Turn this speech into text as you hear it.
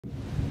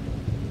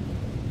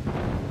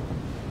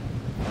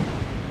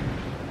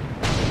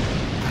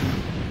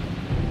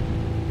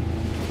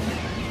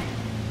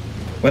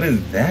What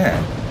is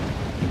that?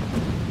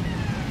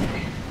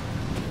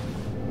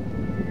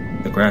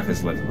 The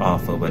graphics look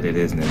awful, but it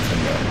is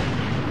Nintendo.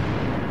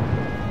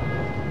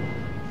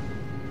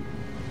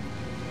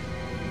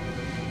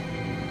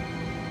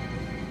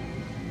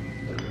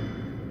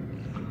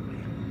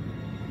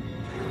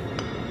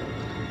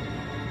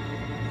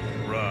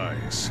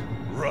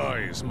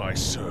 Rise, my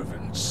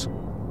servants.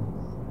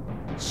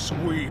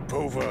 Sweep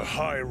over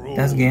Hyrule.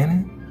 That's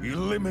Ganon?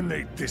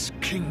 Eliminate this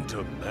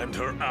kingdom and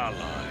her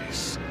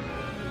allies.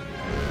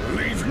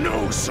 Leave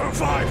no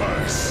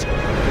survivors.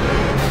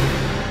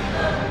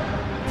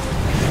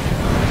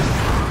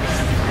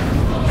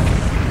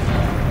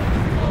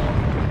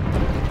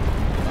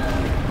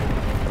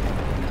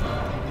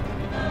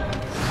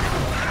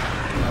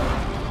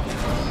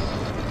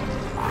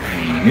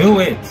 I knew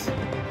it.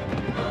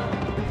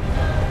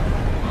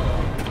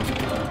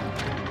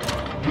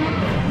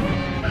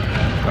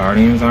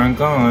 Guardians aren't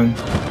gone.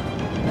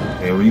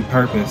 They're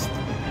repurposed.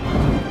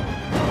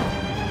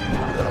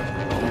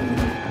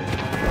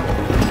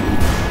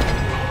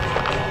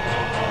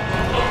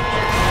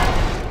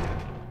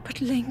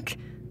 But Link,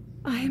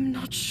 I am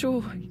not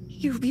sure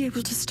you'll be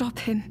able to stop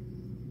him.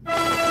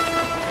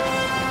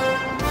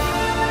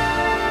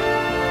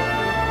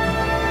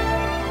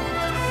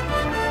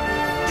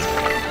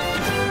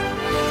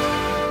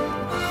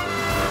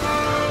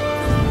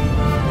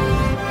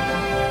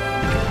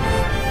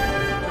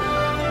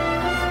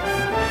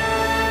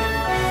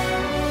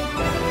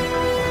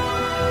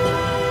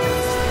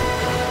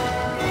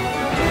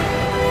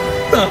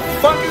 The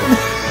fuck is this?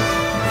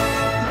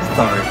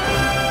 Sorry.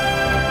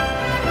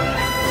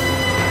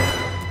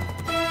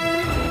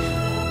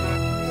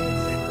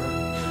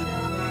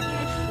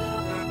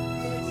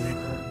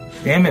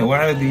 Damn it,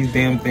 why are these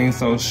damn things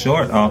so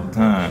short all the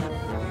time?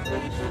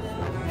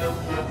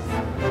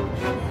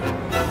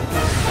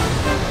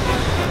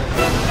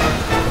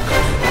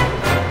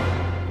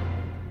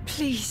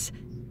 Please,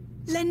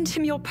 lend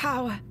him your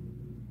power.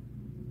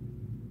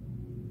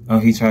 Oh,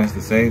 he tries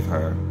to save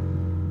her.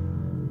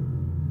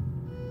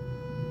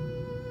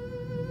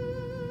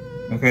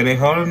 Okay, they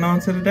holding on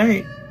to the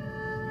date.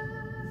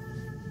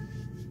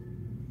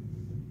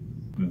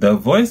 The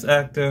voice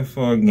actor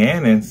for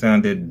Ganon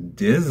sounded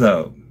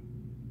Dizzo.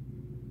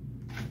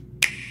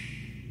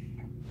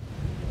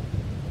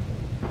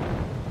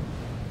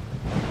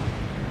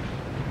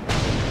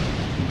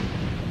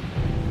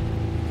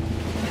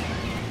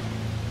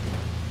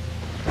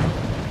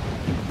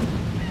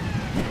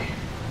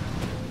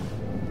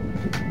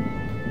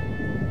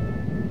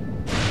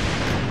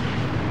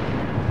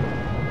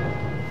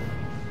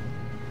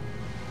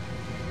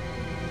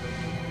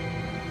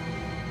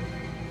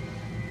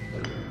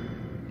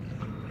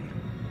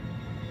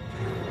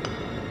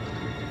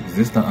 Is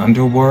this the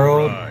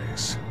underworld?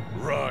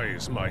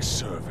 Rise, my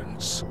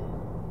servants.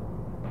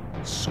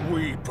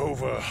 Sweep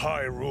over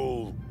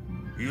Hyrule.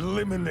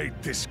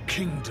 Eliminate this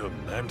kingdom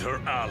and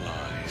her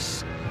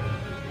allies.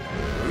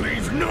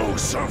 Leave no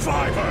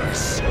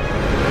survivors.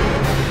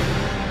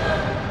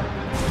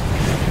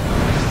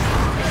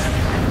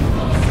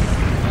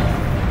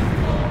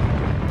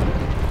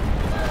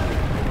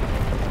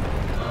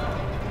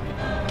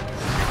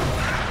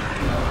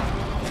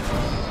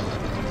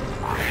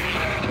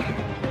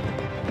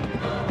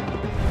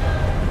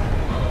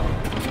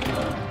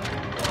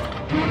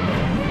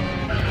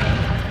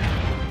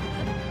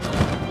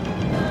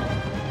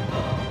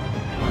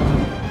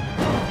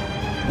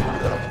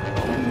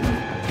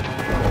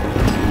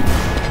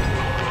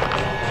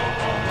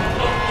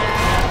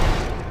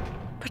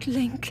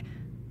 Link,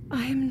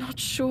 I am not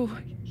sure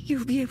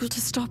you'll be able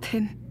to stop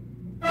him.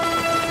 I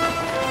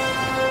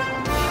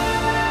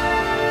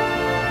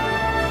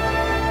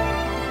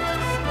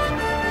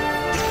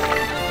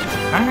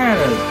had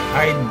an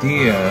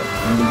idea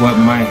of what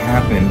might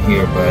happen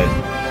here, but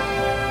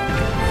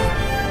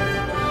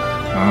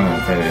I don't know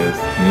what that is.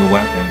 New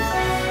weapons.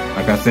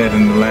 Like I said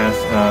in the last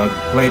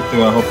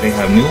playthrough, I hope they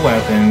have new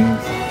weapons.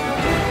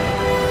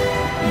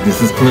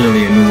 This is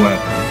clearly a new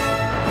weapon.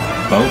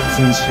 Boats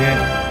and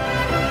shit.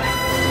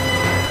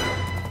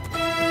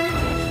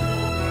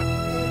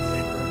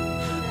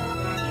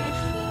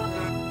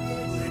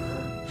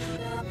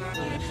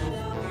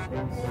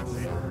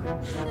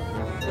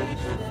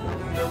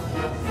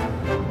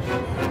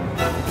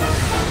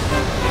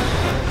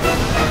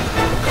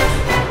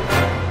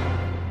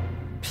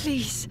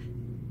 Please,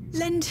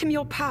 lend him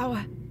your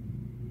power.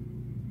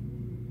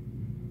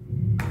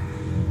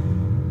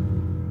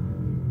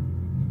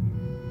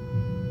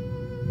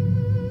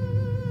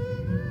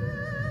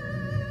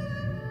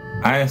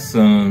 I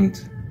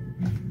assumed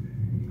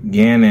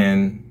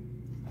Ganon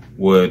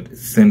would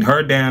send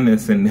her down and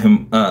send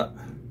him up.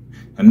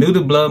 I knew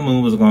the Blood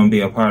Moon was going to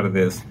be a part of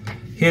this.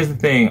 Here's the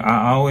thing.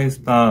 I always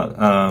thought,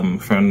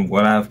 from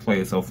what I've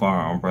played so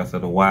far on Breath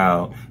of the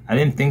Wild, I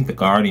didn't think the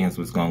Guardians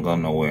was going to go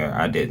nowhere.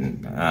 I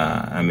didn't.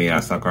 I mean, I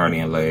saw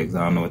Guardian legs.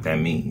 I don't know what that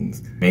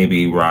means.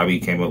 Maybe Robbie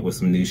came up with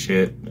some new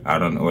shit. I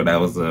don't know. Or that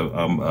was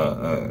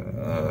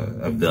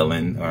a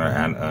villain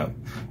or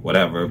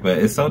whatever. But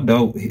it's so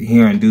dope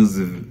hearing Dude's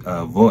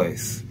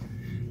voice.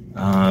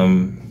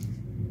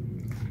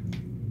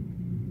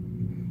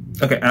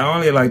 Okay, I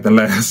only like the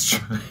last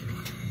trailer.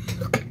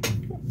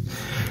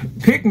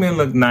 Pikmin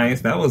looked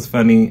nice. That was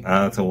funny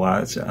to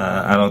watch.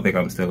 I don't think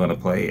I'm still gonna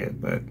play it,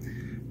 but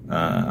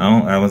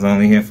I was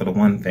only here for the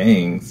one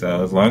thing.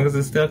 So as long as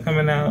it's still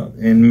coming out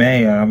in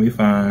May, I'll be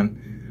fine.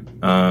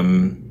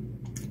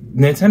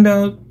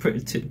 Nintendo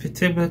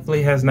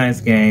typically has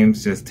nice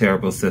games, just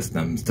terrible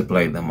systems to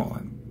play them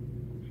on.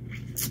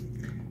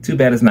 Too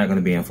bad it's not going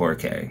to be in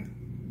 4K.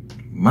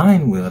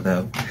 Mine will,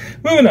 though.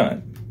 Moving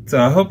on.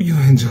 So I hope you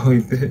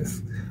enjoyed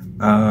this.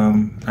 I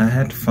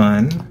had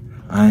fun.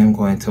 I am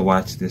going to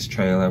watch this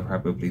trailer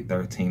probably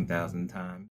 13,000 times.